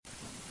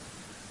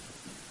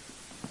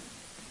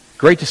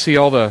Great to see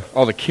all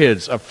the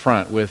kids up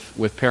front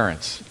with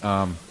parents.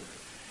 Some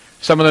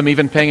of them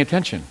even paying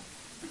attention.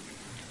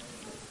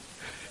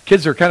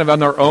 Kids are kind of on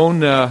their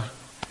own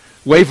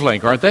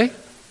wavelength, aren't they?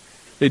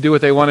 They do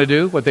what they want to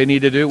do, what they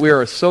need to do. We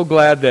are so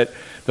glad that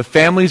the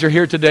families are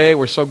here today.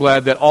 We're so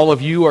glad that all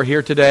of you are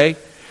here today.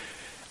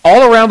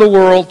 All around the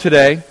world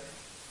today,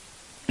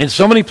 in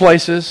so many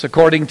places,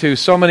 according to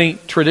so many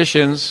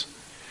traditions,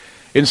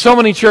 in so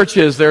many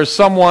churches, there's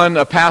someone,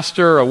 a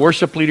pastor, a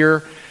worship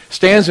leader,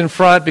 stands in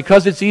front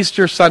because it's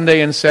Easter Sunday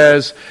and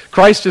says,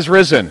 "Christ is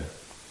risen."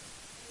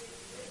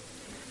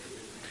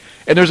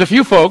 And there's a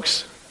few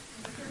folks,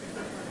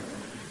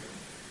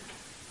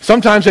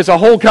 sometimes it's a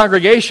whole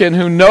congregation,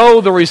 who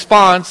know the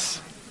response,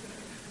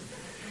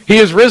 "He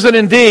is risen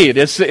indeed."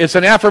 It's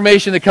an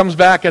affirmation that comes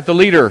back at the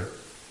leader.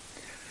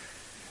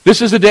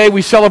 This is the day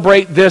we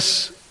celebrate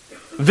this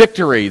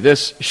victory,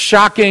 this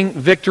shocking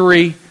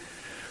victory,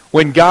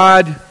 when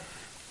God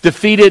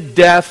defeated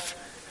death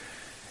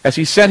as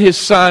He sent His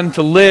Son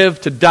to live,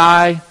 to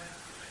die,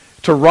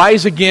 to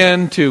rise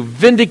again, to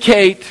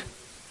vindicate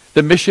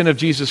the mission of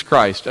Jesus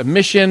Christ, a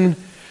mission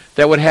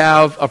that would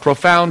have a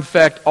profound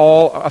effect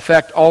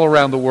all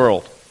around the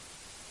world.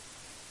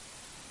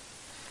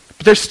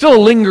 But there's still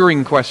a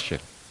lingering question.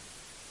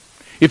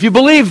 If you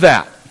believe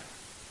that,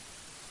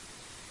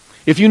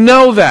 if you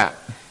know that,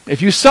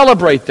 if you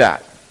celebrate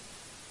that,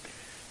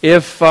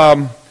 if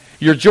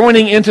you're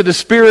joining into the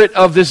spirit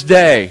of this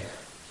day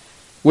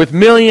with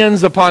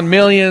millions upon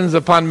millions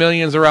upon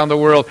millions around the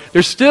world,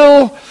 there's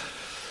still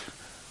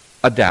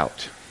a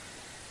doubt.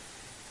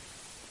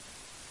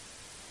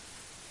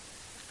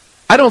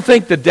 I don't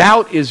think the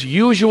doubt is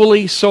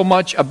usually so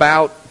much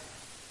about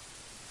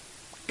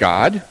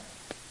God.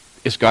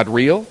 Is God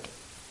real?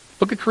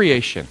 Look at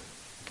creation.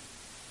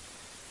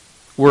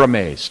 We're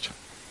amazed.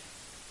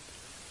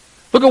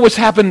 Look at what's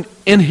happened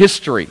in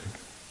history.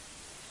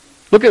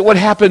 Look at what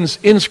happens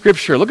in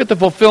Scripture. Look at the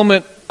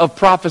fulfillment of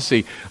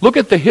prophecy. Look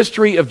at the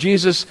history of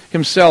Jesus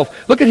Himself.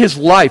 Look at His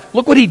life.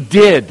 Look what He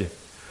did.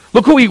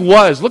 Look who He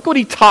was. Look what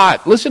He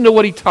taught. Listen to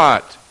what He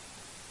taught.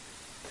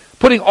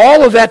 Putting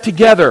all of that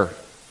together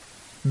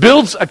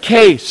builds a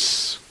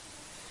case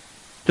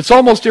that's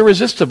almost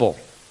irresistible.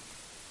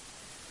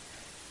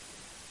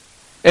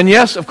 And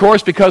yes, of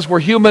course, because we're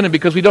human and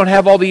because we don't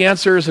have all the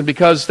answers and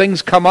because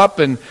things come up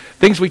and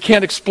things we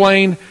can't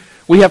explain,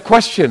 we have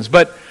questions.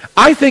 But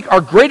I think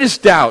our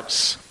greatest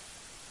doubts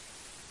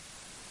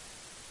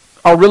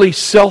are really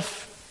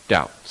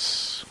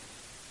self-doubts.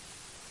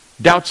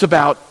 Doubts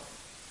about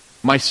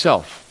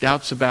myself.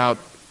 Doubts about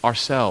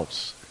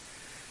ourselves.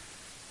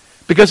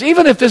 Because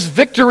even if this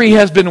victory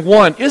has been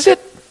won, is it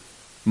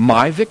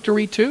my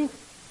victory too?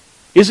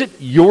 Is it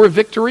your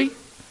victory?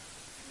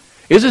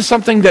 Is it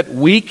something that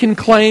we can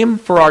claim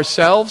for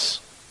ourselves?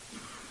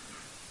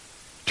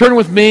 Turn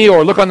with me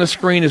or look on the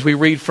screen as we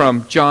read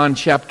from John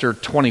chapter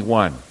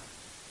 21.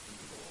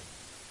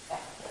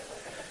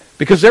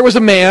 Because there was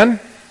a man,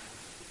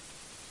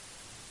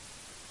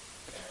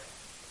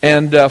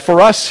 and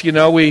for us, you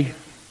know, we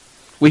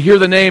hear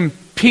the name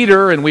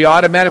Peter and we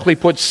automatically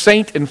put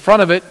saint in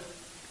front of it.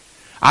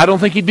 I don't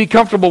think he'd be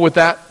comfortable with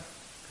that.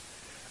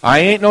 I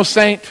ain't no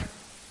saint.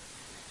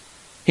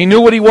 He knew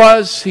what he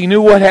was. He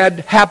knew what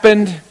had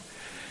happened.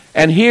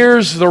 And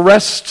here's the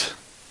rest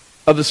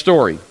of the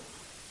story.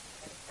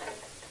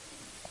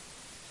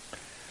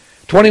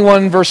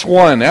 21 verse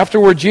 1.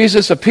 Afterward,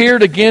 Jesus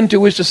appeared again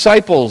to His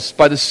disciples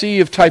by the Sea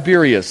of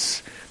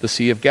Tiberias, the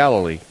Sea of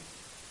Galilee.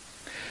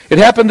 It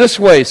happened this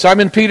way.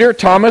 Simon Peter,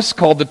 Thomas,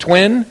 called the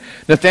twin,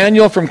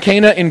 Nathanael from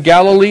Cana in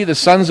Galilee, the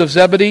sons of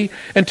Zebedee,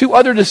 and 2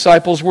 other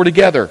disciples were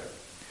together.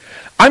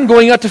 "I'm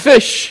going out to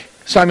fish,"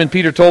 Simon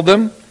Peter told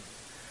them.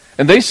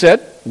 And they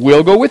said,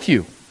 "We'll go with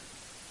you."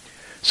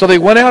 So they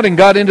went out and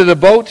got into the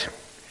boat,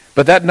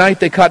 but that night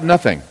they caught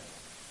nothing.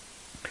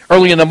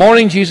 Early in the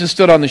morning, Jesus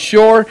stood on the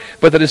shore,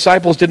 but the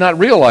disciples did not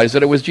realize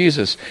that it was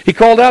Jesus. He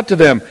called out to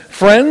them,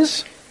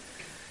 "Friends,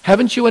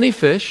 haven't you any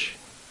fish?"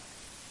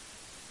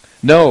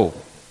 "No,"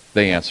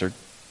 they answered.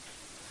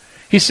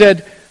 He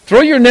said,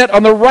 "Throw your net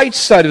on the right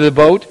side of the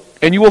boat,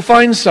 and you will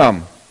find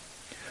some."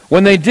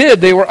 When they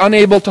did, they were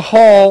unable to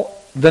haul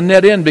the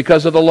net in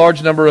because of the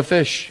large number of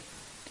fish.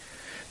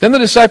 Then the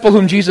disciple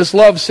whom Jesus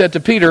loved said to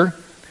Peter,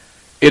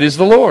 "It is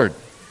the Lord."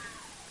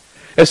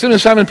 As soon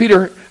as Simon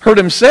Peter heard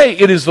him say,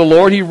 "It is the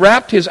Lord," he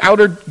wrapped his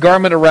outer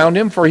garment around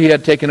him, for he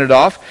had taken it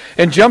off,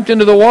 and jumped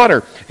into the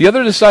water. The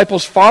other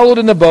disciples followed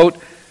in the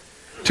boat,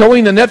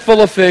 towing the net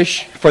full of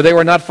fish, for they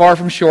were not far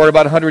from shore,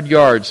 about 100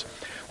 yards.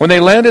 When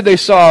they landed, they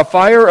saw a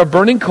fire of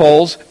burning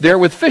coals there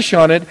with fish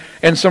on it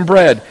and some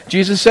bread.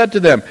 Jesus said to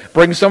them,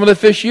 "Bring some of the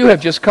fish you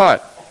have just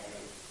caught."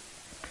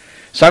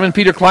 Simon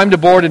Peter climbed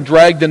aboard and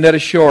dragged the net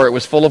ashore. It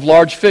was full of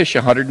large fish,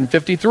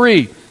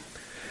 153.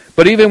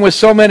 But even with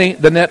so many,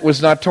 the net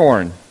was not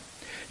torn.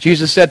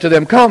 Jesus said to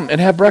them, "Come and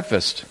have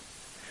breakfast."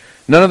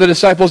 None of the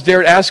disciples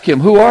dared ask him,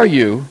 "Who are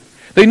you?"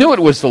 They knew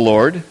it was the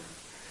Lord.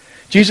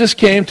 Jesus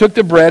came, took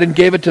the bread, and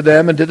gave it to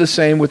them, and did the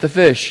same with the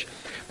fish.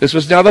 This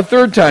was now the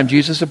third time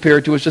Jesus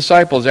appeared to his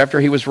disciples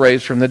after he was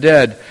raised from the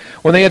dead.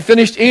 When they had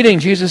finished eating,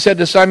 Jesus said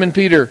to Simon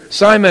Peter,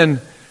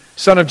 "Simon,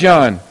 son of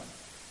John,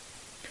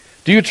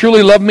 do you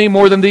truly love me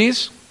more than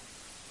these?"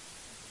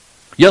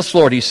 "Yes,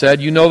 Lord," he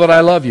said, "you know that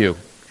I love you."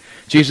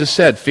 Jesus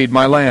said, "Feed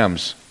my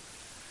lambs."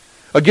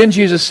 Again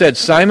Jesus said,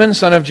 "Simon,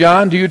 son of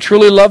John, do you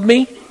truly love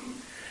me?"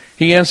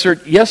 He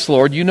answered, "Yes,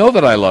 Lord, you know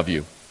that I love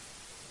you."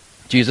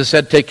 Jesus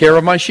said, "Take care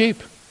of my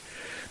sheep."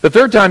 The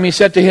third time he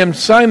said to him,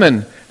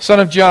 "Simon, son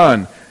of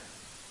John,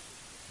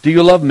 do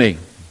you love me?"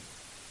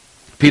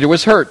 Peter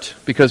was hurt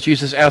because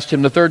Jesus asked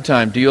him the third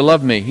time, "Do you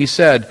love me?" He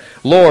said,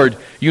 "Lord,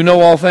 you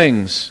know all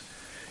things.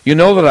 You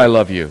know that I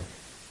love you."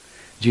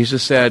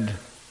 Jesus said,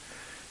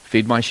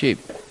 "Feed my sheep."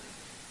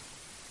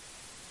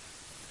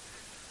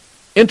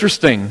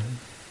 Interesting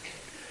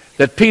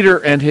that Peter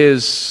and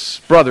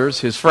his brothers,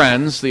 his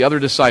friends, the other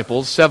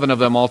disciples, 7 of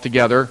them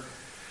altogether,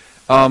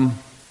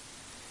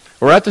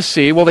 were at the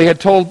sea. Well, they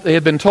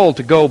had been told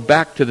to go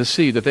back to the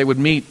sea, that they would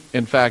meet,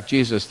 in fact,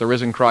 Jesus, the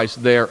risen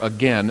Christ, there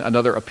again,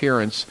 another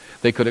appearance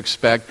they could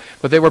expect.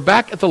 But they were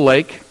back at the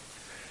lake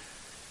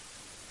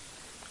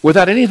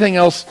without anything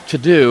else to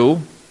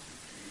do.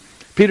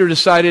 Peter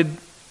decided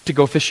to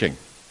go fishing.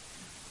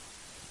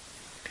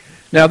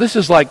 Now, this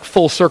is like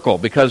full circle,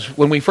 because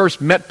when we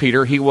first met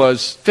Peter, he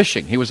was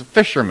fishing. He was a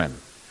fisherman.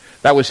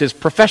 That was his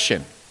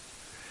profession.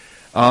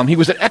 He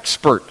was an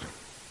expert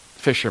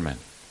fisherman.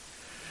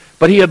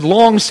 But he had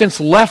long since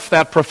left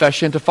that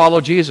profession to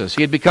follow Jesus.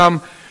 He had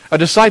become a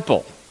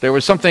disciple. There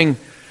was something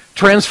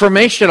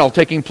transformational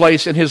taking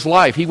place in his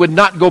life. He would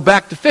not go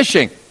back to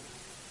fishing.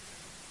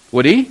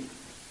 Would he?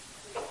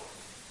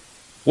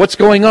 What's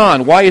going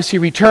on? Why is he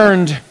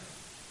returned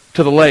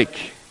to the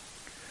lake?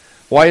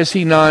 Why is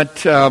he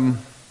not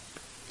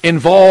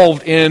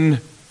involved in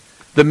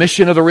the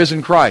mission of the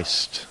risen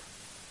Christ?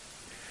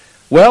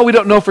 Well, we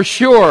don't know for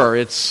sure.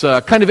 It's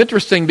kind of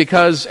interesting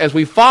because as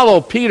we follow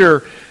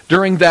Peter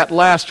during that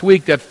last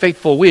week, that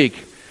fateful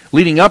week,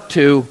 leading up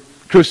to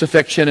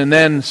crucifixion and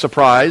then,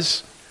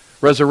 surprise,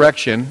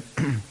 resurrection,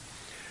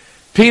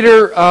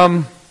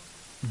 Peter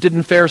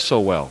didn't fare so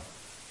well.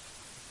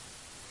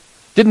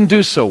 Didn't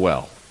do so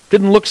well.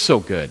 Didn't look so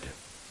good.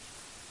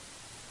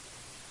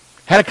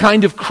 Had a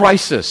kind of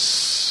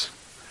crisis,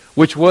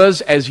 which was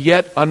as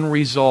yet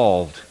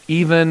unresolved,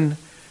 even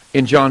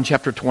in John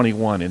chapter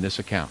 21 in this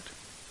account.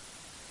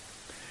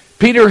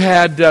 Peter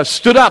had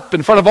stood up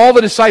in front of all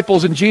the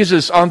disciples and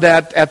Jesus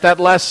at that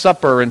Last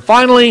Supper, and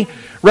finally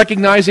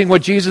recognizing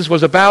what Jesus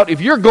was about.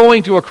 If you're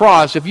going to a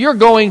cross, if you're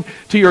going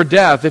to your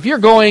death, if you're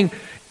going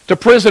to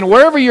prison,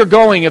 wherever you're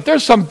going, if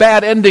there's some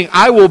bad ending,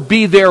 I will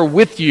be there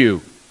with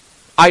you,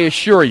 I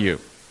assure you.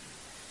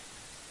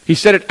 He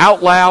said it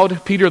out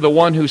loud. Peter, the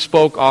one who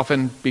spoke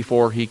often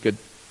before he could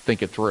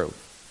think it through.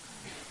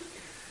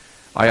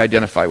 I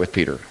identify with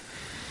Peter.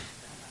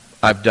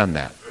 I've done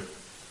that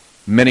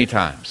many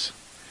times.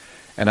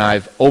 And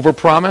I've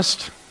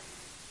overpromised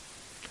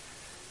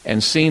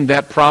and seen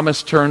that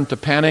promise turn to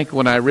panic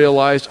when I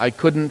realized I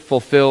couldn't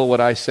fulfill what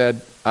I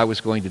said I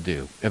was going to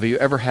do. Have you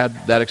ever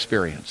had that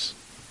experience?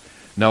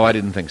 No, I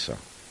didn't think so.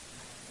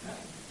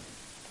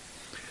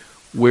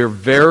 We're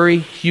very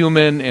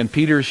human, and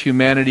Peter's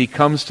humanity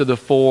comes to the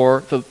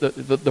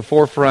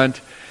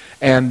forefront,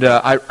 and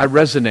I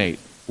resonate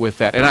with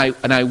that.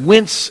 And I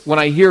wince when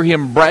I hear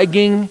him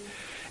bragging,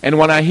 and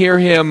when I hear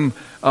him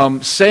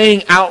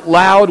saying out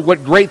loud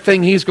what great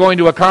thing he's going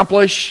to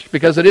accomplish,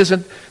 because it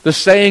isn't the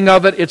saying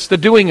of it, it's the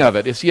doing of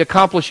it. It's the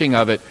accomplishing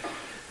of it.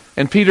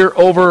 And Peter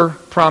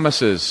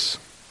over-promises.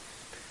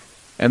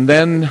 And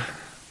then,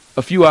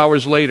 a few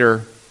hours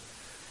later,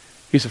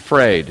 he's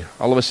afraid.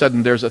 All of a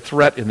sudden, there's a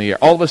threat in the air.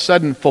 All of a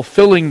sudden,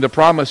 fulfilling the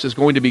promise is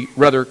going to be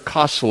rather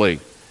costly.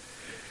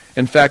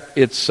 In fact,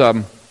 it's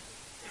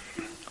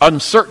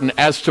uncertain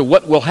as to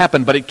what will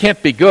happen, but it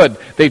can't be good.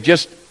 They've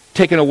just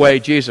taken away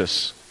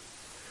Jesus.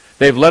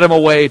 They've led him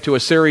away to a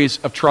series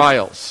of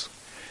trials.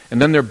 And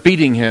then they're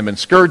beating him and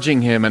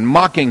scourging him and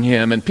mocking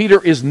him, and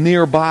Peter is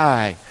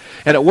nearby.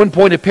 And at one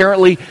point,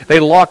 apparently, they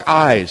lock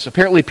eyes.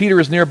 Apparently, Peter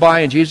is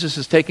nearby, and Jesus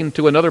is taken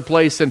to another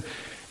place, and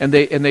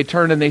they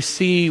turn and they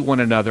see one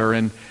another,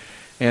 and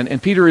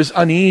Peter is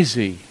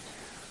uneasy.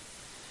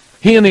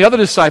 He and the other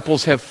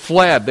disciples have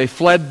fled. They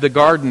fled the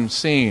garden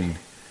scene.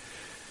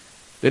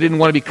 They didn't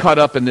want to be caught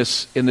up in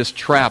this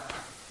trap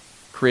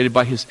created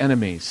by his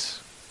enemies.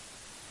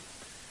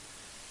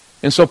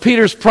 And so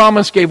Peter's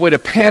promise gave way to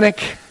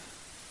panic,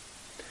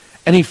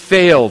 and he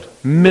failed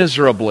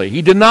miserably.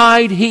 He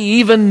denied he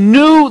even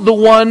knew the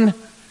one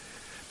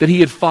that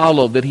he had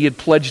followed, that he had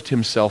pledged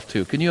himself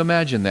to. Can you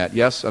imagine that?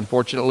 Yes,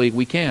 unfortunately,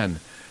 we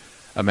can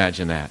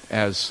imagine that.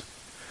 As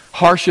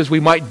harsh as we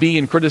might be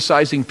in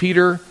criticizing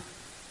Peter,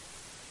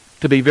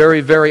 to be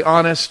very, very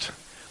honest,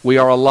 we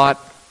are a lot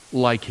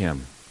like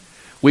him.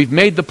 We've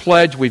made the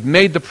pledge, we've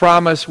made the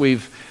promise,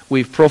 we've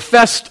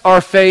professed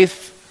our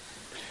faith,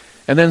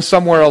 and then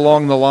somewhere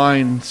along the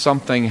line,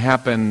 something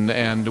happened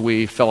and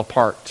we fell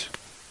apart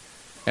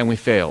and we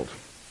failed.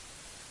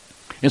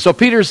 And so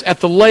Peter's at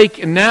the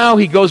lake, and now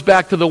he goes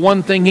back to the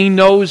one thing he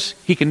knows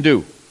he can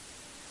do.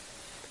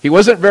 He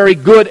wasn't very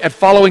good at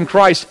following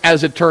Christ,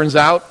 as it turns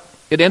out.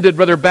 It ended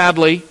rather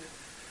badly.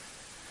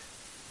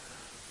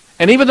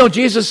 And even though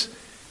Jesus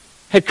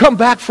had come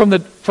back from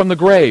the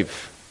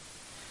grave,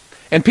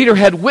 and Peter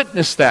had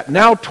witnessed that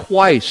now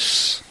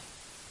twice,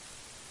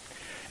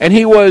 and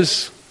he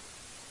was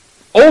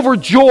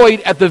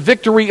overjoyed at the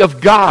victory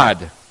of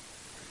God,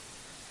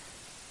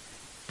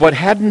 but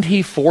hadn't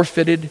he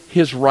forfeited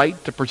his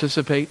right to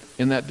participate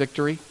in that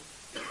victory?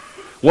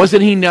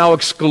 Wasn't he now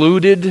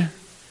excluded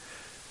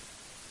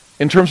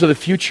in terms of the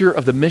future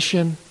of the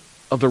mission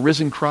of the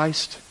risen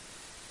Christ?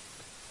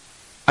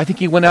 I think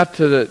he went out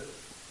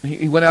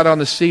on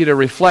the sea to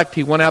reflect.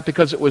 He went out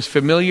because it was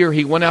familiar.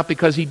 He went out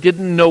because he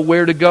didn't know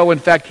where to go. In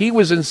fact, he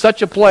was in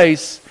such a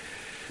place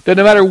that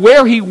no matter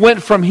where he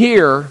went from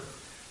here,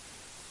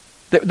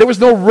 there was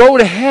no road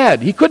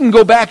ahead. He couldn't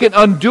go back and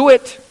undo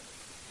it.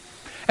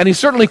 And he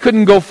certainly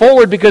couldn't go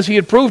forward because he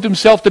had proved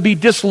himself to be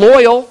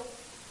disloyal.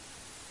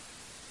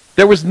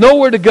 There was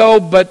nowhere to go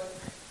but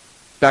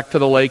back to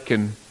the lake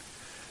and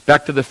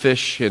back to the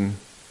fish, and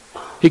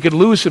he could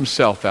lose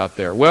himself out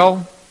there.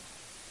 Well,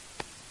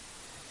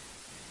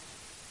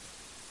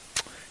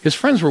 his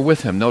friends were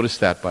with him. Notice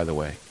that, by the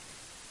way.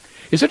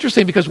 It's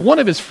interesting because one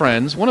of his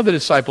friends, one of the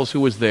disciples who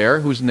was there,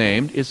 who's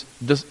named, is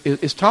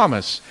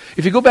Thomas.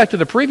 If you go back to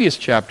the previous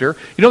chapter,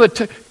 you know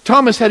that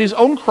Thomas had his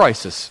own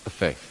crisis of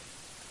faith.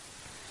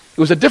 It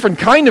was a different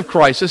kind of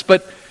crisis,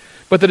 but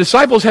the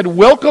disciples had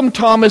welcomed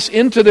Thomas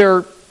into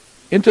their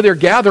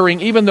gathering,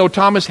 even though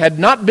Thomas had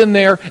not been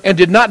there and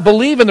did not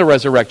believe in the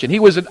resurrection. He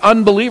was an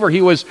unbeliever.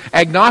 He was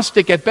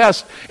agnostic at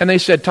best. And they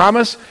said,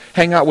 Thomas,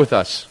 hang out with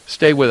us.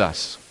 Stay with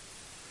us.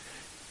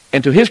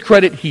 And to his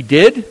credit, he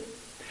did.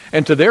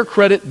 And to their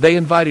credit, they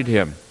invited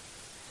him.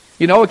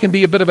 You know, it can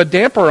be a bit of a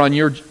damper on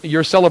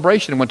your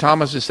celebration when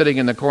Thomas is sitting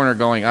in the corner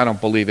going, I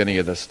don't believe any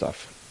of this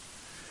stuff.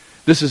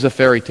 This is a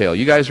fairy tale.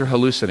 You guys are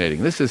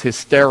hallucinating. This is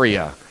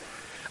hysteria.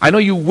 I know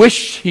you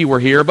wish he were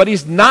here, but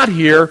he's not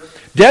here.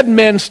 Dead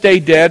men stay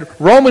dead.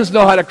 Romans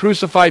know how to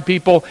crucify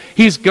people.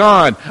 He's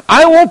gone.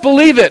 I won't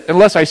believe it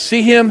unless I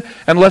see him,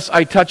 unless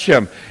I touch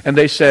him. And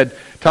they said,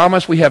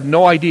 Thomas, we have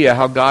no idea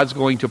how God's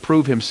going to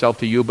prove himself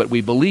to you, but we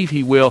believe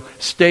he will.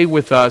 Stay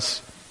with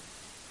us.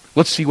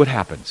 Let's see what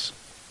happens.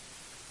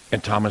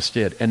 And Thomas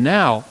did. And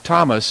now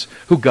Thomas,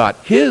 who got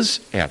his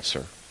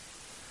answer,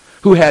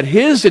 who had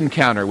his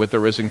encounter with the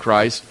risen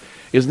Christ,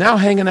 is now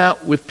hanging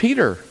out with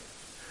Peter,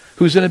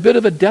 who's in a bit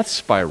of a death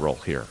spiral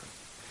here.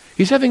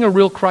 He's having a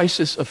real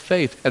crisis of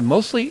faith, and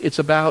mostly it's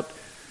about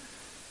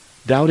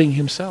doubting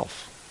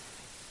himself.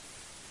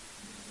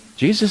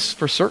 Jesus,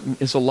 for certain,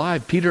 is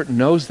alive. Peter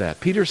knows that.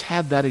 Peter's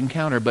had that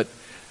encounter, but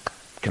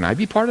can I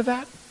be part of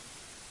that?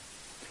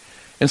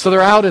 And so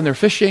they're out and they're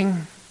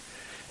fishing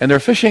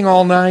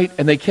all night,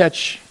 and they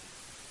catch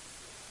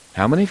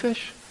how many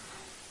fish?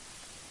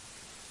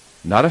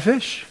 Not a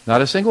fish,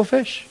 not a single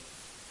fish.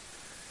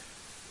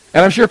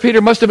 And I'm sure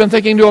Peter must have been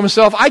thinking to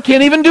himself, I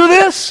can't even do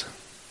this.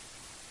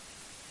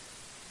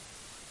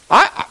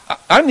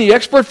 I'm the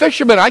expert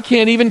fisherman. I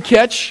can't even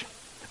catch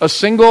a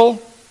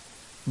single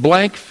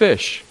blank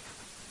fish.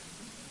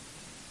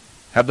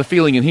 Have the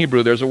feeling in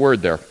Hebrew there's a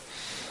word there.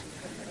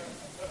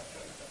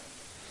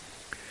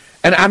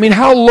 And I mean,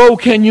 how low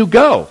can you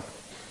go?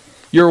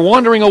 You're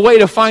wandering away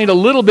to find a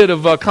little bit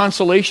of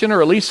consolation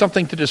or at least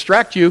something to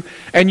distract you,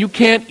 and you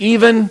can't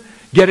even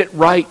get it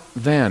right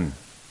then.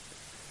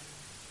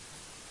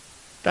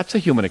 That's a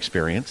human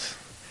experience.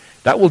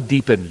 That will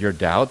deepen your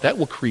doubt. That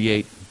will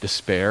create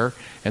despair.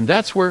 And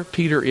that's where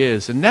Peter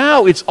is. And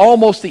now it's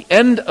almost the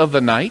end of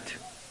the night.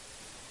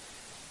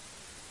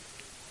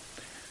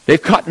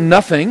 They've caught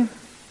nothing.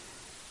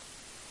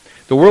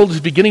 The world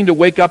is beginning to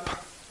wake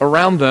up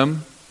around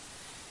them.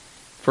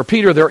 For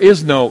Peter, there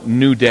is no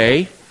new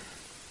day.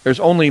 There's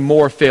only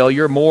more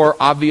failure, more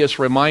obvious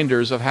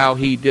reminders of how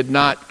he did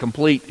not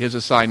complete his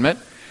assignment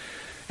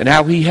and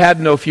how he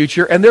had no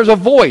future. And there's a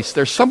voice.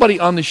 There's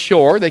somebody on the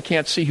shore. They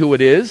can't see who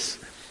it is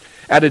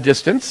at a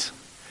distance.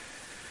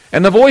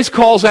 And the voice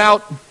calls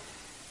out,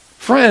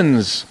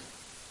 friends,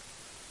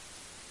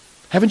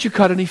 haven't you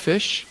caught any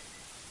fish?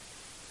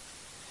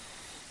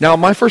 Now,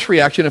 my first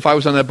reaction if I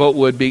was on that boat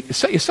would be,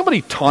 is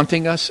somebody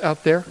taunting us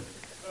out there?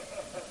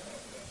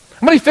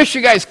 How many fish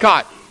you guys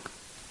caught?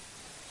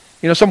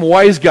 You know, some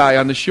wise guy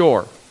on the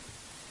shore.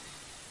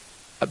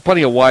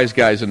 Plenty of wise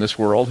guys in this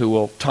world who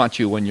will taunt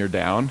you when you're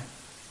down,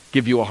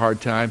 give you a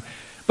hard time.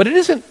 But it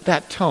isn't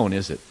that tone,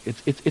 is it?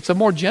 It's a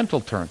more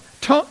gentle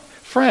tone.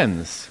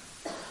 Friends,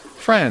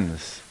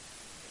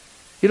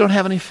 you don't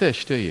have any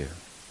fish, do you?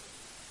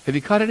 Have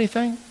you caught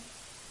anything?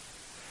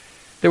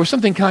 There was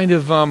something kind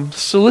of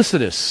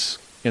solicitous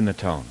in the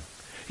tone.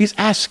 He's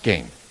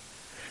asking.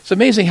 It's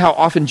amazing how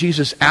often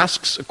Jesus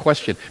asks a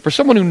question. For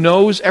someone who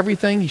knows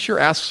everything, he sure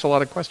asks a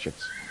lot of questions.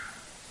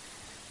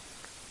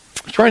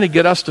 He's trying to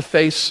get us to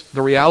face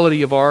the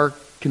reality of our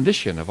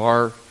condition, of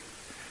our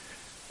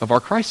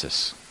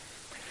crisis.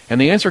 And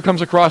the answer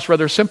comes across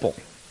rather simple.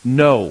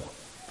 No.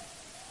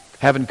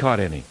 Haven't caught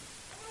any.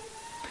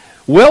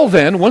 Well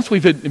then, once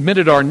we've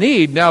admitted our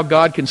need, now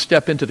God can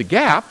step into the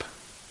gap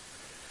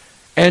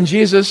And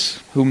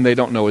Jesus, whom they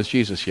don't know is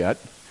Jesus yet,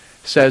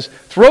 says,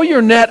 throw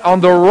your net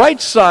on the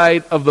right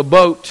side of the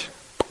boat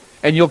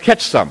and you'll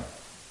catch some.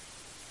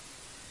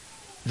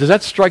 Does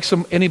that strike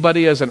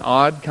anybody as an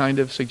odd kind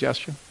of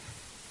suggestion?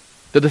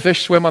 Did the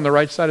fish swim on the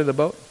right side of the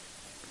boat?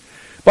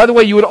 By the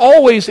way, you would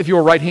always, if you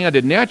were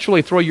right-handed,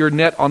 naturally throw your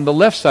net on the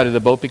left side of the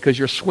boat because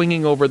you're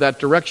swinging over that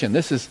direction.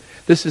 This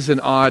is an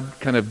odd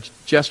kind of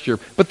gesture.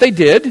 But they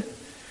did.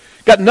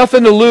 Got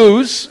nothing to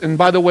lose. And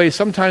by the way,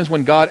 sometimes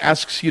when God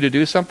asks you to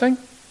do something,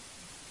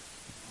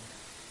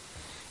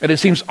 and it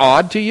seems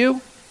odd to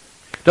you,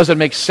 doesn't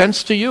make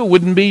sense to you,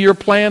 wouldn't be your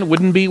plan,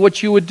 wouldn't be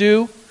what you would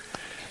do,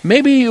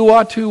 maybe you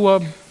ought to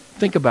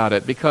think about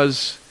it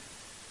because,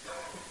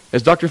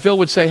 as Dr. Phil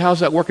would say, how's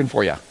that working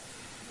for you?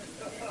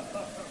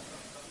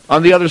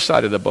 On the other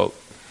side of the boat.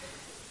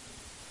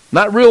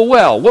 Not real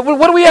well. What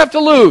do we have to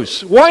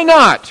lose? Why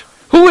not?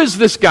 Who is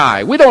this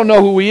guy? We don't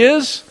know who he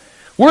is.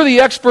 We're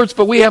the experts,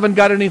 but we haven't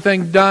got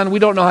anything done. We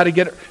don't know how to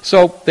get it.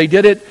 So they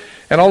did it,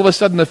 and all of a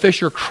sudden the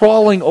fish are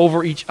crawling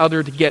over each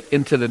other to get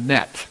into the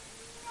net,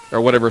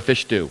 or whatever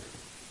fish do.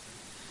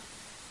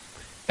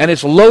 And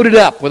it's loaded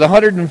up with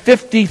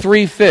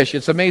 153 fish.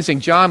 It's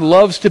amazing. John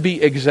loves to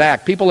be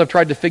exact. People have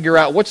tried to figure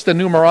out what's the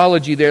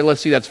numerology there.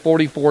 Let's see, that's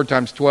 44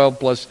 times 12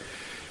 plus...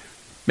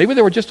 Maybe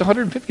there were just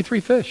 153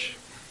 fish.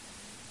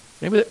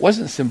 Maybe it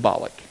wasn't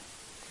symbolic.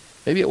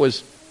 Maybe it was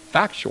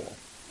factual.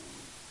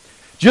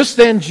 Just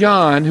then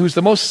John, who's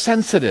the most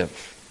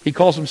sensitive, he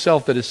calls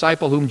himself the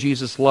disciple whom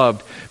Jesus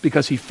loved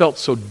because he felt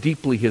so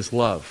deeply his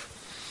love.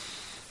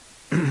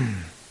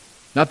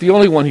 Not the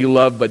only one he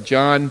loved, but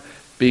John,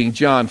 being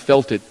John,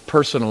 felt it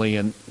personally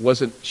and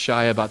wasn't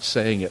shy about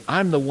saying it.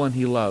 I'm the one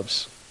he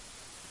loves.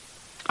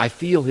 I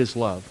feel his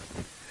love.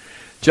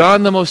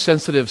 John, the most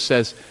sensitive,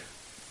 says,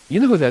 you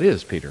know who that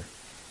is, Peter?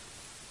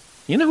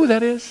 You know who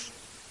that is?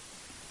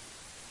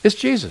 It's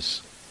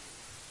Jesus.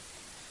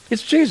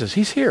 It's Jesus.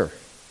 He's here.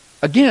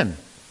 Again,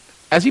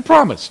 as he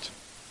promised.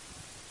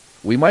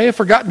 We might have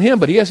forgotten him,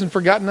 but he hasn't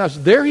forgotten us.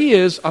 There he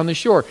is on the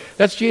shore.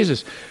 That's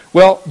Jesus.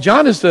 Well,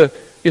 John is the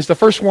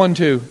first one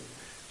to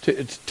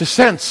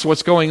sense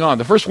what's going on,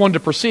 the first one to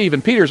perceive,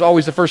 and Peter's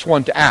always the first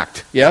one to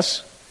act.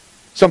 Yes?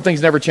 Some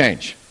things never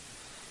change.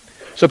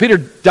 So Peter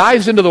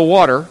dives into the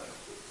water.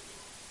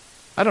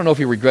 I don't know if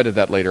he regretted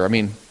that later. I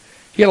mean,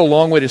 he had a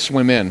long way to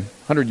swim in,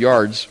 100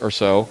 yards or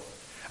so.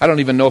 I don't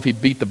even know if he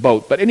beat the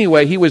boat. But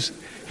anyway, he was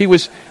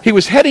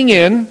heading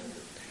in,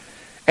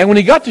 and when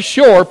he got to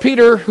shore,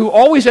 Peter, who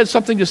always had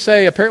something to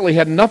say, apparently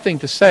had nothing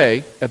to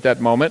say at that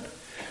moment.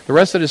 The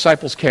rest of the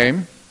disciples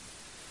came.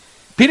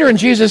 Peter and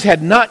Jesus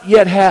had not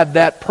yet had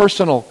that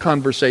personal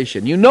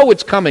conversation. You know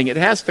it's coming. It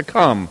has to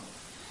come.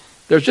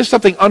 There's just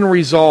something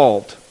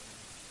unresolved.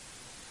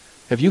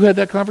 Have you had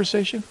that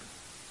conversation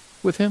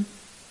with him?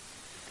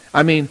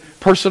 I mean,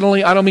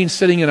 personally, I don't mean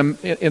sitting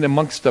in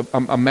amongst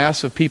a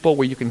mass of people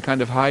where you can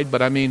kind of hide,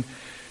 but I mean,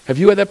 have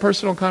you had that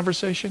personal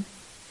conversation?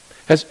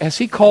 Has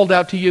he called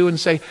out to you and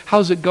say,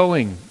 how's it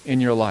going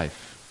in your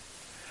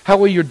life?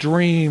 How are your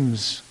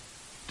dreams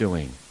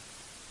doing?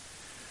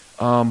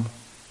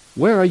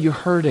 Where are you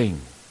hurting?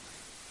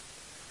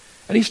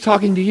 And he's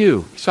talking to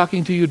you. He's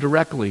talking to you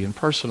directly and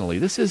personally.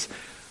 This is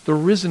the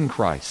risen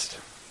Christ.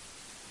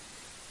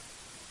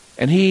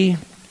 And he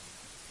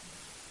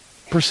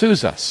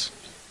pursues us.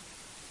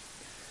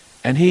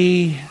 And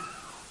he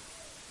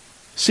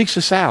seeks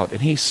us out,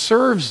 and he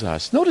serves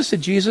us. Notice that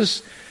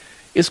Jesus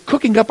is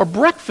cooking up a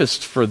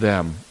breakfast for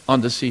them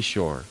on the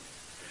seashore.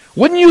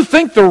 Wouldn't you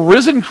think the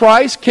risen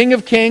Christ, King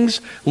of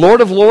Kings, Lord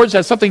of Lords,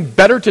 has something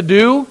better to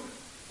do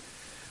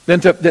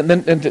than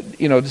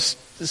to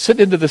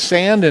sit into the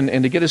sand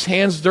and to get his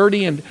hands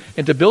dirty and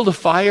to build a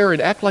fire and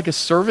act like a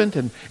servant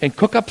and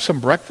cook up some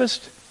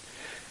breakfast?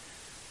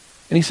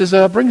 And he says,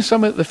 bring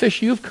some of the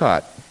fish you've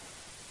caught.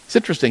 It's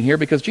interesting here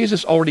because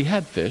Jesus already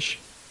had fish.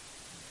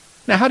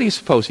 Now, how do you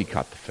suppose he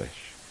caught the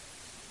fish?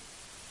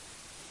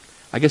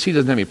 I guess he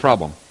doesn't have any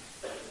problem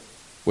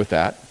with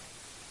that.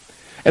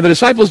 And the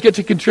disciples get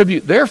to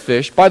contribute their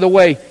fish. By the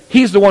way,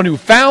 he's the one who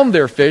found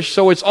their fish,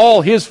 so it's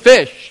all his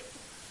fish.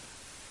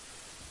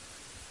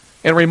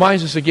 And it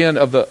reminds us again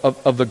of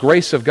the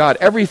grace of God.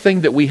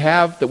 Everything that we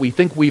have, that we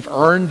think we've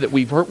earned, that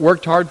we've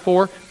worked hard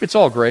for, it's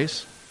all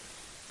grace.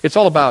 It's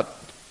all about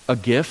a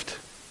gift.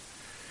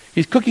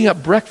 He's cooking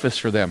up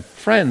breakfast for them.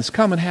 Friends,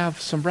 come and have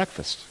some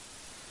breakfast.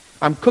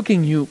 I'm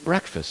cooking you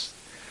breakfast.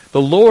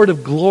 The Lord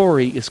of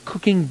glory is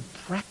cooking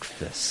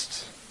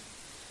breakfast.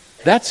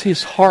 That's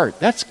his heart.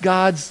 That's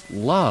God's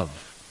love.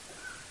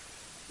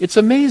 It's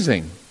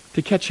amazing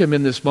to catch him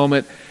in this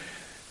moment.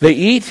 They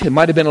eat. It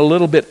might have been a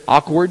little bit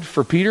awkward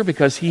for Peter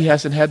because he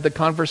hasn't had the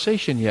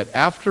conversation yet.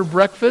 After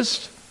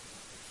breakfast,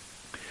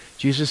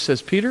 Jesus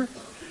says, Peter,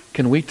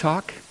 can we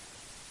talk?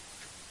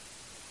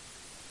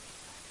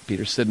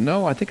 Peter said,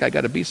 no, I think I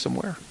got to be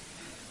somewhere.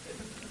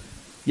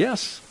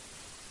 Yes,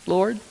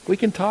 Lord, we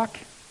can talk.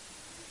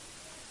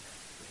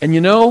 And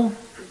you know,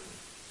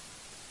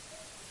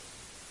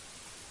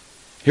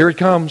 here it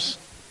comes.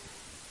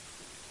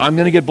 I'm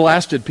going to get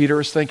blasted, Peter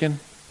is thinking.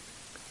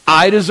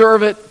 I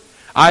deserve it.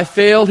 I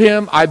failed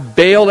him. I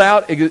bailed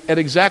out at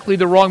exactly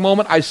the wrong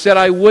moment. I said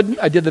I wouldn't.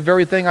 I did the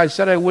very thing I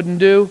said I wouldn't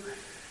do.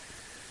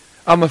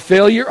 I'm a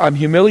failure. I'm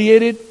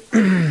humiliated.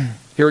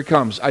 Here it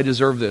comes. I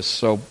deserve this,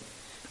 so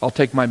I'll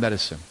take my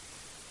medicine.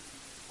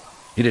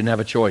 He didn't have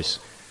a choice.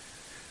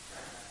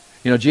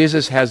 You know,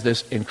 Jesus has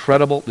this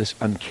incredible, this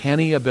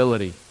uncanny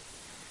ability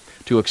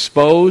to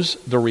expose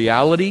the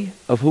reality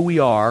of who we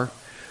are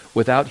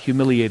without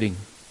humiliating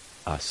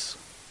us.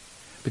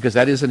 Because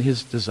that isn't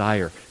his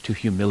desire, to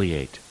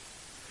humiliate,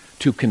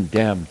 to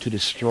condemn, to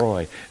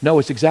destroy. No,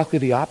 it's exactly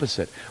the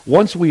opposite.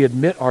 Once we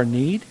admit our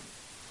need,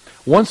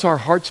 once our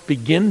hearts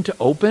begin to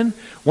open,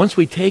 once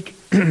we take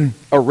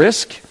a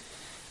risk,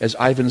 as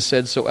Ivan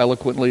said so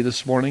eloquently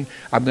this morning,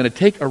 I'm going to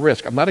take a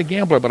risk. I'm not a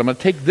gambler, but I'm going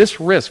to take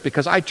this risk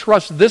because I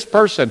trust this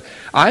person.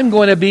 I'm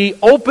going to be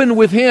open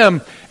with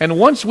him. And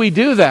once we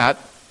do that,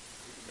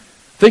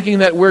 thinking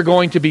that we're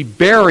going to be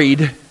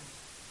buried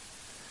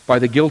by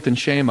the guilt and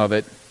shame of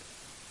it,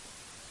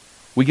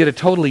 we get a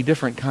totally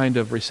different kind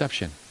of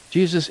reception.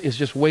 Jesus is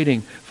just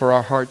waiting for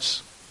our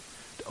hearts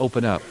to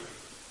open up.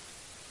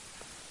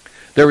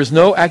 There is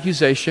no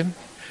accusation.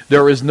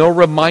 There is no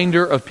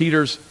reminder of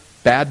Peter's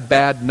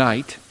bad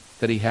night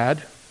that he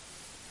had.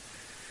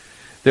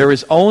 There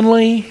is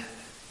only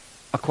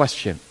a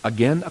question.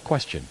 Again, a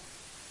question.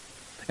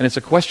 And it's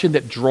a question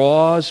that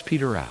draws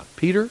Peter out.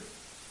 Peter,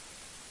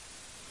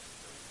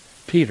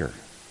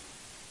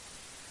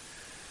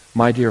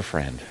 my dear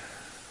friend,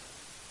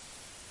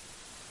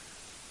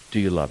 do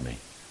you love me?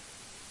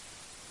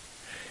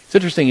 It's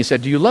interesting, he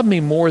said, do you love me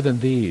more than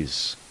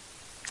these?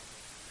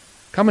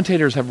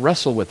 Commentators have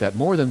wrestled with that.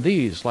 More than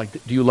these. Like,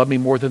 do you love me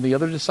more than the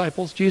other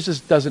disciples? Jesus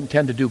doesn't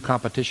tend to do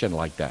competition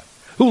like that.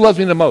 Who loves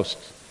me the most?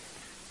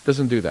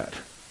 Doesn't do that.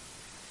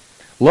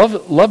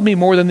 Love me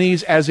more than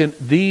these, as in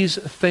these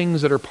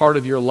things that are part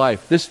of your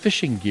life. This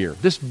fishing gear,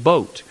 this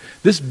boat,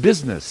 this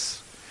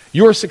business,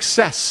 your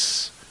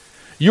success,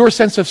 your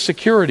sense of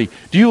security.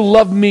 Do you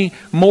love me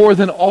more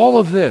than all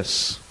of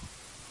this?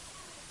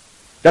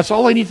 That's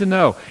all I need to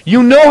know.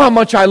 You know how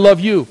much I love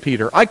you,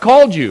 Peter. I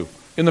called you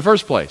in the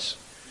first place.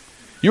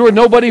 You were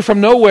nobody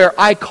from nowhere.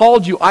 I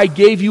called you. I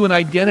gave you an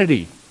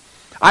identity.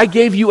 I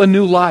gave you a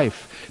new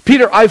life.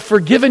 Peter, I've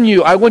forgiven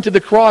you. I went to the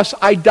cross.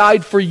 I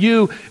died for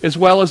you as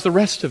well as the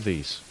rest of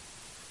these.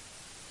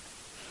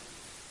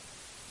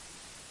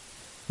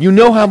 You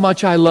know how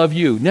much I love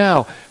you.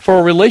 Now, for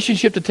a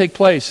relationship to take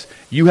place,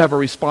 you have a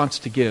response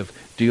to give.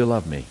 Do you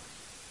love me?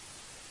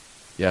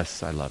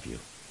 Yes, I love you.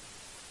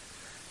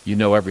 You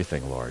know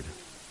everything, Lord.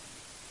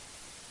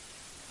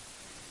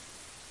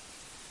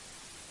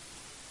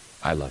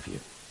 I love you.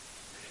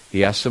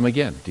 He asks him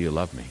again, do you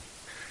love me?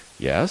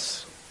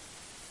 Yes.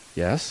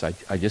 Yes,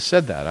 I just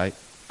said that.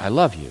 I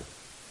love you.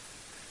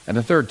 And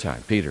the third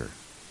time, Peter,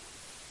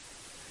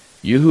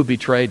 you who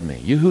betrayed me,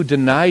 you who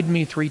denied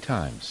me 3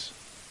 times,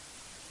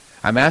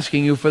 I'm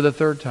asking you for the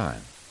third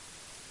time,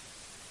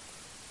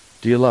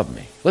 do you love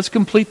me? Let's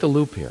complete the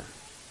loop here.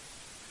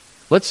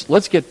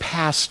 Let's get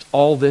past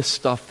all this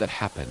stuff that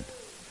happened.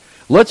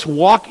 Let's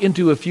walk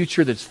into a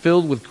future that's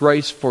filled with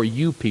grace for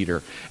you,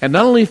 Peter. And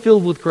not only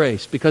filled with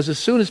grace, because as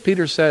soon as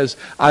Peter says,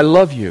 I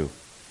love you,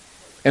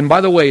 and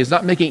by the way, he's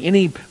not making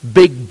any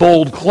big,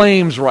 bold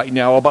claims right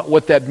now about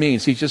what that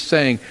means. He's just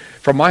saying,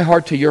 from my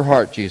heart to your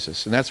heart,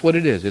 Jesus. And that's what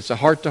it is. It's a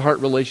heart-to-heart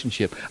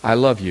relationship. I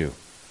love you.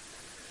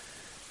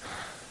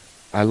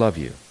 I love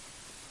you.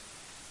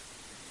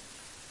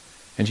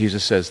 And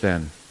Jesus says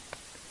then,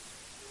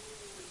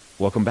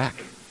 welcome back.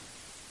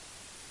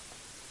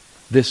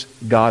 This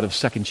God of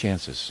second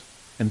chances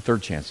and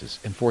third chances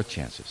and fourth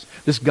chances,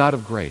 this God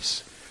of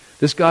grace,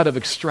 this God of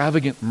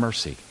extravagant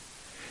mercy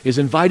is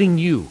inviting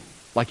you,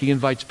 like he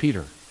invites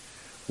Peter,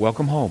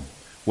 welcome home,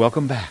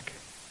 welcome back.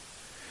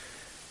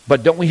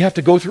 But don't we have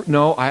to go through?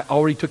 No, I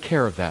already took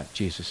care of that,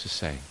 Jesus is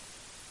saying.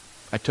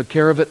 I took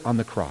care of it on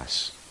the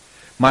cross.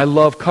 My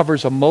love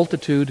covers a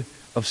multitude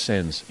of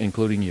sins,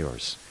 including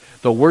yours.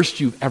 The worst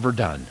you've ever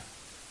done.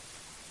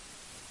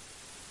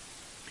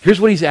 Here's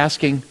what he's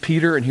asking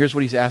Peter, and here's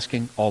what he's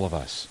asking all of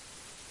us.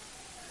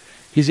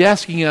 He's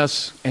asking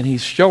us, and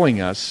he's showing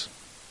us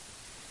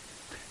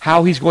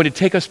how he's going to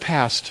take us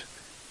past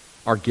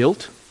our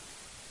guilt,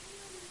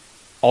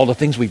 all the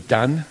things we've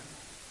done,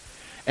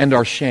 and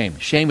our shame.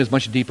 Shame is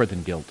much deeper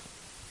than guilt.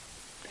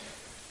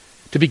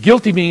 To be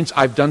guilty means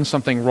I've done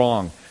something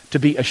wrong. To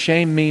be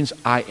ashamed means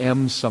I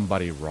am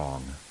somebody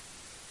wrong.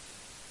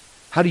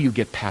 How do you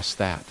get past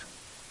that?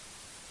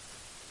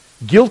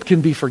 Guilt can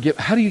be forgiven.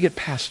 How do you get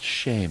past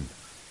shame?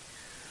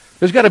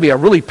 There's got to be a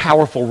really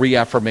powerful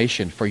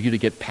reaffirmation for you to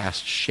get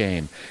past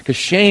shame. Because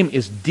shame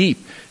is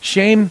deep.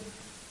 Shame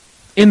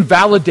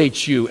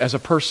invalidates you as a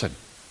person.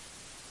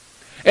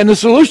 And the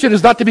solution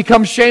is not to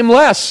become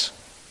shameless.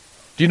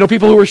 Do you know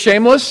people who are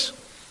shameless?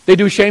 They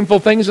do shameful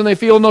things and they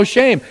feel no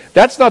shame.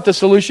 That's not the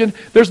solution.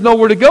 There's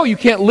nowhere to go. You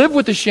can't live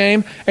with the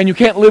shame, and you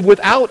can't live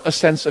without a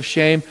sense of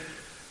shame.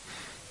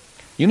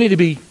 You need to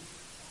be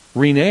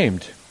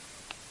renamed.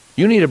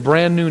 You need a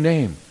brand new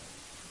name.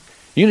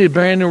 You need a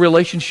brand new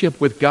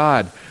relationship with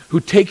God, who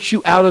takes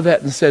you out of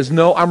that and says,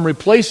 no, I'm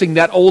replacing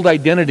that old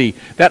identity,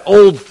 that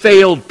old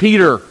failed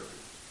Peter,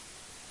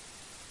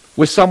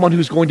 with someone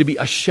who's going to be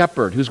a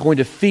shepherd, who's going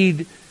to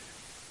feed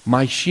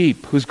my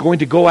sheep, who's going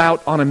to go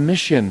out on a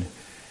mission.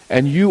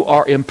 And you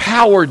are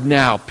empowered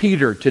now,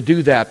 Peter, to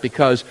do that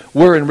because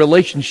we're in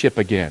relationship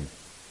again.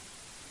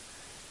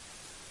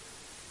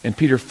 And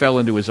Peter fell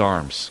into his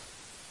arms.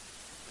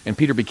 And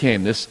Peter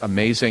became this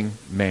amazing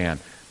man.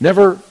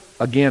 Never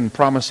again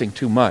promising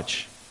too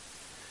much,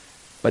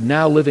 but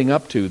now living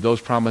up to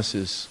those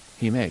promises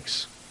he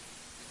makes.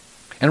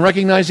 And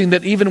recognizing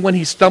that even when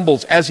he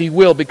stumbles, as he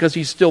will, because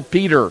he's still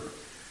Peter,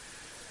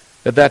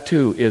 that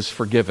too is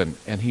forgiven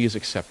and he is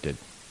accepted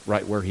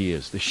right where he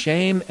is. The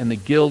shame and the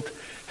guilt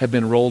have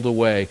been rolled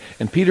away.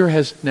 And Peter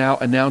has now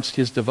announced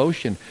his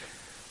devotion.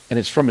 And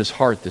it's from his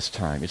heart this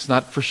time. It's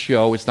not for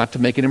show. It's not to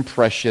make an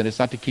impression. It's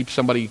not to keep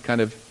somebody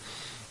kind of,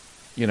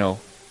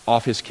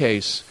 off his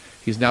case.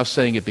 He's now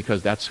saying it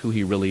because that's who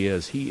he really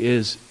is. He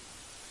is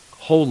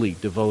wholly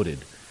devoted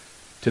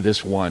to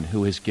this one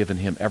who has given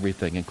him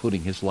everything,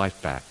 including his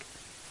life back.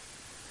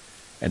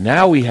 And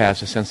now he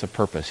has a sense of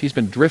purpose. He's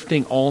been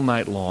drifting all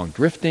night long,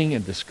 drifting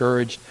and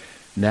discouraged.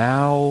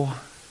 Now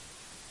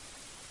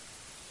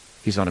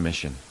he's on a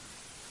mission.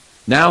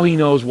 Now he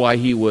knows why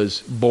he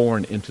was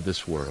born into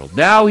this world.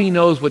 Now he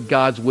knows what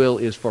God's will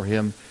is for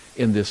him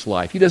in this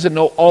life. He doesn't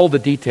know all the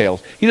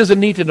details. He doesn't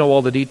need to know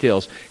all the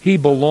details. He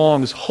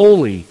belongs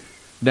wholly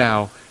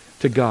now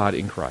to God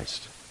in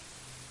Christ.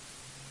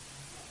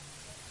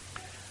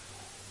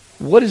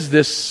 What does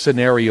this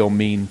scenario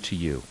mean to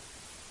you?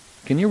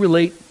 Can you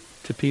relate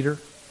to Peter?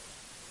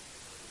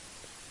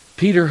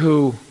 Peter,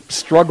 who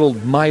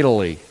struggled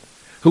mightily,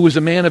 who was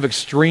a man of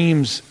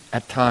extremes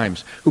at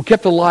times, who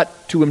kept a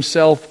lot to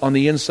himself on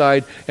the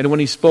inside, and when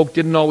he spoke,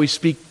 didn't always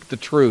speak the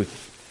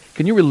truth.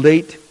 Can you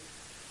relate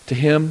to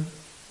him?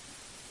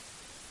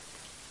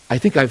 I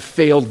think I've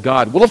failed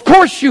God. Well, of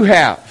course you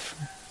have.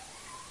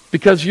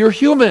 Because you're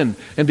human,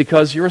 and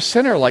because you're a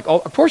sinner.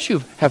 Of course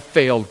you have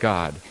failed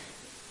God.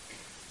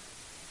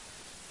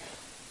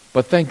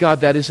 But thank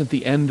God that isn't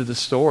the end of the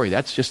story.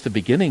 That's just the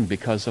beginning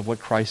because of what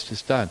Christ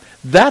has done.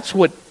 That's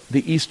what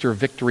the Easter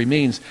victory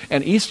means.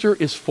 And Easter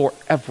is for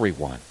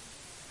everyone.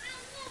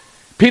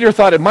 Peter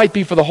thought it might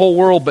be for the whole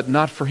world, but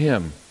not for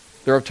him.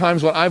 There are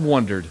times when I've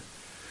wondered.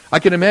 I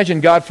can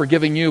imagine God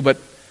forgiving you, but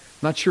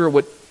not sure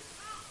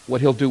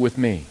what he'll do with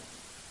me.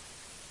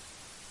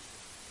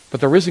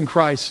 But the risen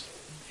Christ,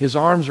 his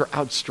arms are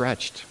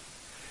outstretched.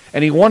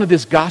 And he wanted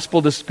this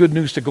gospel, this good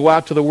news, to go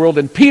out to the world.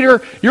 And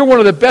Peter, you're one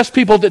of the best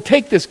people to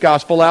take this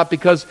gospel out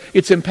because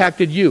it's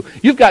impacted you.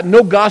 You've got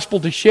no gospel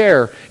to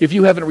share if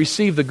you haven't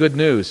received the good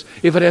news,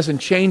 if it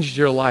hasn't changed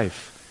your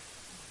life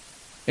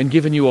and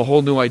given you a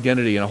whole new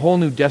identity and a whole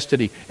new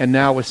destiny and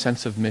now a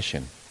sense of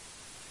mission.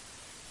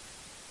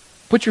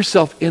 Put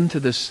yourself into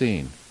this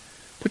scene.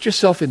 Put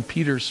yourself in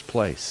Peter's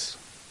place.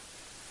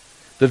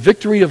 The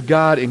victory of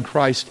God in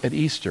Christ at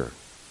Easter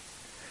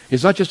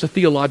is not just a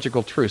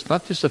theological truth,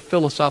 not just a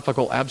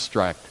philosophical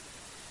abstract.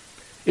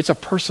 It's a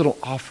personal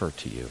offer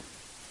to you.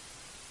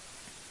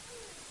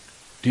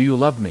 Do you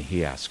love me,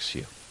 he asks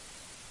you.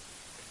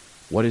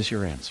 What is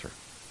your answer?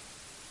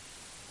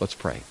 Let's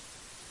pray.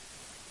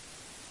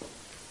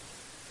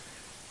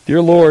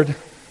 Dear Lord,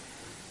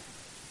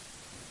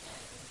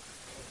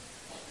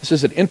 this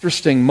is an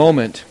interesting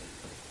moment.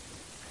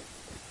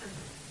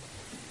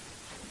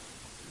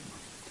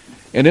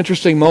 An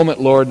interesting moment,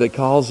 Lord, that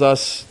calls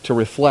us to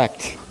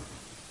reflect.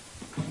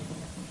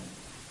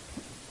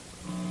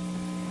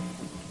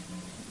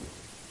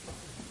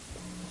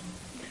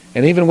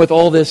 And even with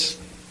all this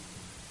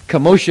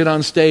commotion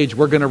on stage,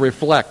 we're going to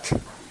reflect.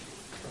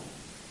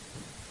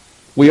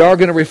 We are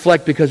going to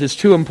reflect because it's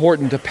too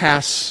important to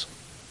pass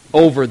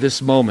over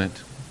this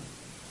moment.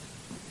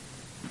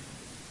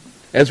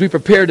 As we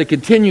prepare to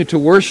continue to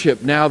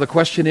worship now, the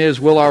question is,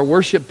 will our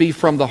worship be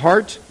from the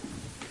heart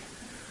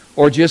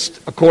or just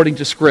according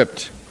to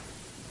script?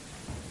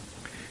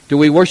 Do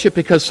we worship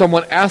because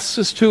someone asks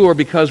us to or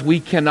because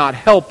we cannot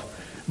help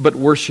but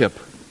worship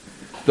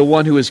the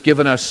one who has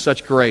given us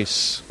such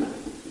grace?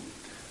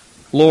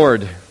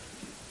 Lord,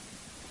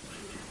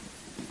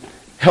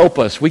 help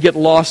us. We get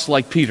lost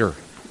like Peter.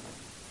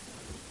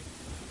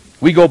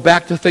 We go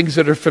back to things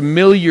that are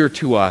familiar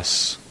to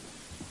us,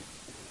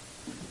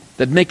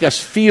 that make us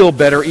feel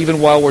better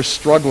even while we're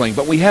struggling.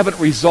 But we haven't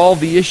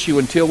resolved the issue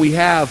until we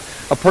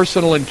have a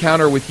personal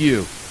encounter with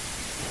you.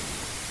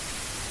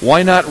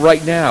 Why not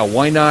right now?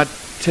 Why not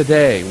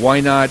today?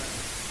 Why not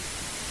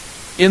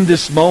in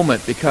this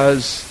moment?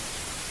 Because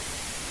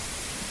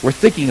we're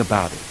thinking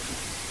about it.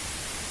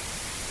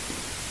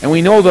 And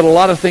we know that a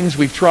lot of things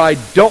we've tried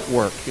don't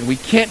work, and we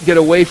can't get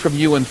away from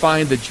you and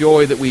find the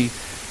joy that we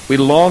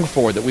long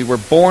for, that we were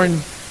born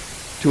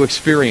to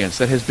experience,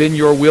 that has been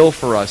your will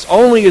for us.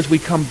 Only as we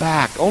come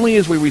back, only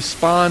as we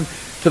respond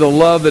to the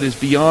love that is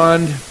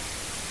beyond,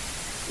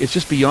 it's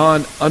just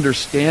beyond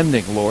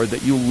understanding, Lord,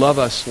 that you love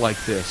us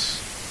like this.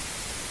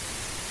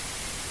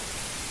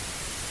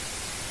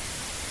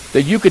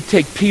 That you could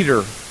take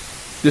Peter,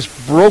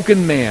 this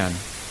broken man,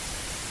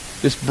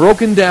 this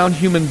broken down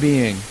human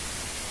being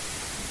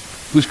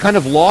who's kind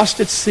of lost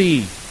at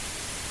sea,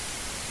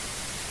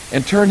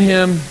 and turn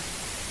him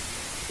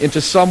into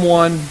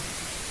someone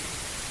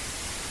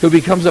who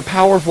becomes a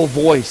powerful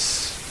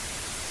voice,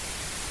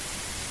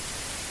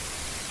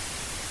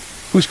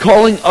 who's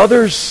calling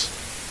others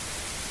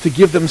to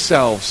give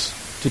themselves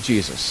to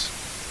Jesus,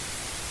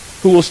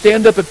 who will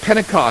stand up at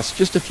Pentecost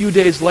just a few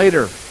days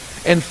later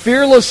and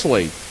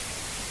fearlessly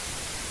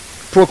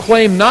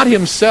proclaim not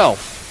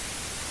himself,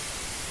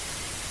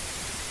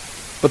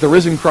 but the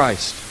risen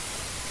Christ,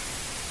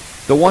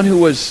 the one who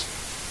was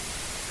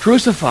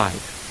crucified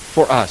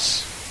for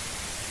us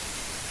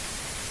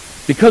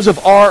because of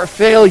our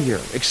failure,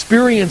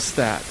 experienced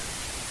that,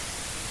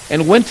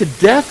 and went to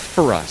death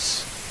for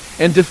us,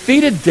 and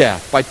defeated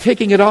death by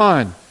taking it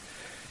on,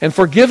 and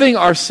forgiving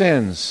our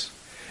sins,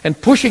 and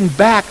pushing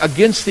back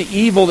against the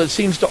evil that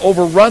seems to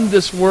overrun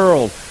this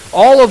world.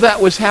 All of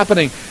that was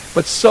happening,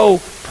 but so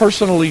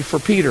personally for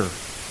Peter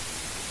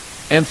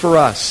and for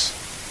us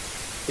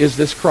is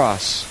this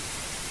cross,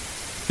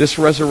 this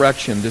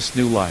resurrection, this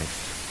new life.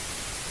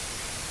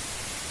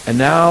 And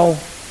now,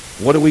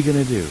 what are we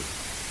going to do?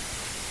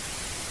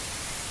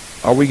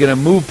 Are we going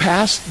to move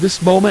past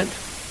this moment?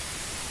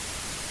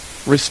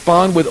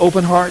 Respond with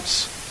open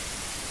hearts?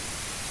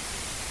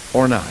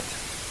 Or not?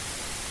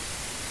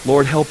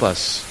 Lord, help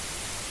us.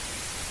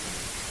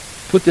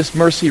 Put this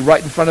mercy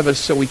right in front of us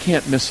so we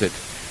can't miss it.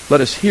 Let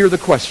us hear the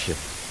question,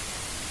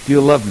 do you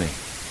love me?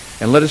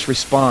 And let us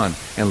respond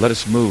and let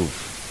us move.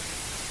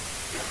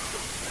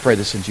 Pray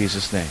this in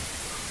Jesus' name.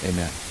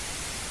 Amen.